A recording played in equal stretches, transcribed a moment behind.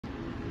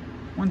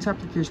Once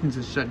applications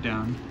is shut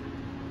down,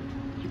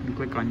 you can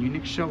click on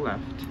Unix shell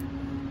left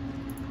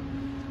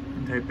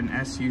and type in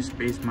SU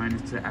space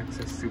minus to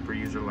access super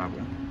user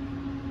level.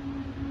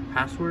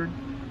 Password.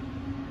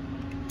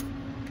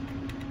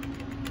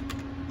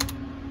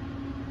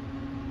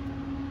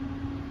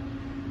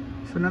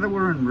 So now that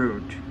we're en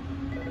route,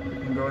 we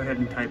can go ahead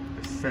and type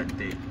the set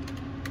date.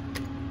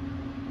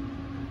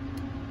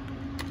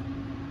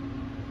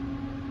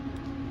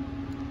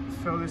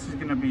 So this is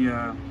going to be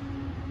a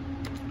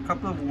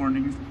couple of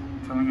warnings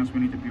telling us we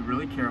need to be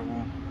really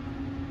careful.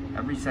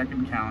 Every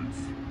second counts.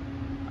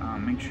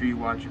 Make sure you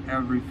watch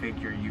every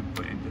figure you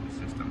put into the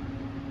system.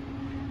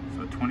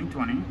 So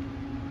 2020,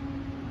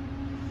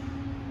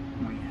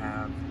 we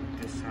have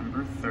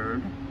December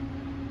 3rd,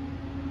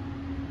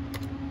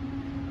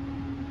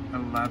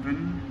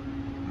 11,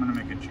 I'm going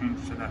to make a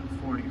change to that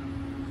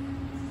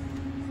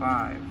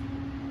 45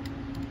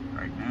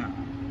 right now.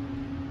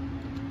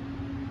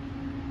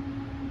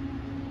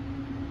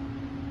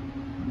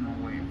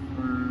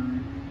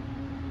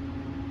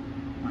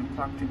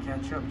 Clock to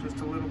catch up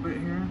just a little bit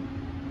here.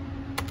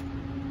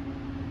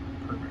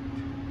 Perfect.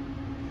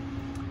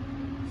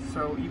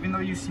 So even though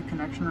you see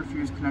connection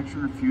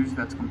refused,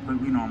 that's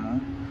completely normal.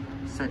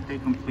 Set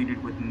date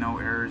completed with no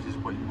errors is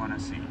what you want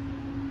to see.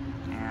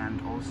 And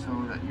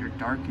also that your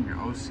dark and your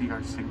OC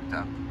are synced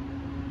up.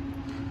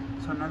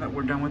 So now that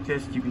we're done with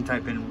this, you can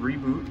type in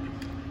reboot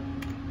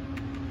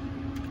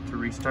to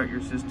restart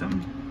your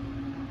system.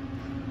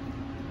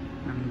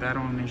 And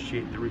that'll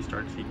initiate the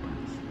restart sequence.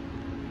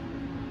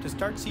 To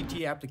start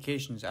CT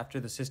applications after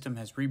the system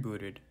has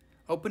rebooted,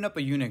 open up a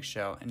Unix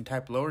shell and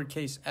type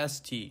lowercase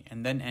st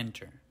and then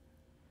enter.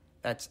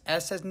 That's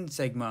S as in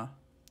Sigma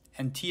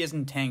and T as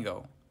in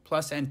Tango,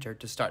 plus enter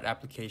to start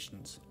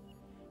applications.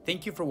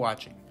 Thank you for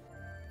watching.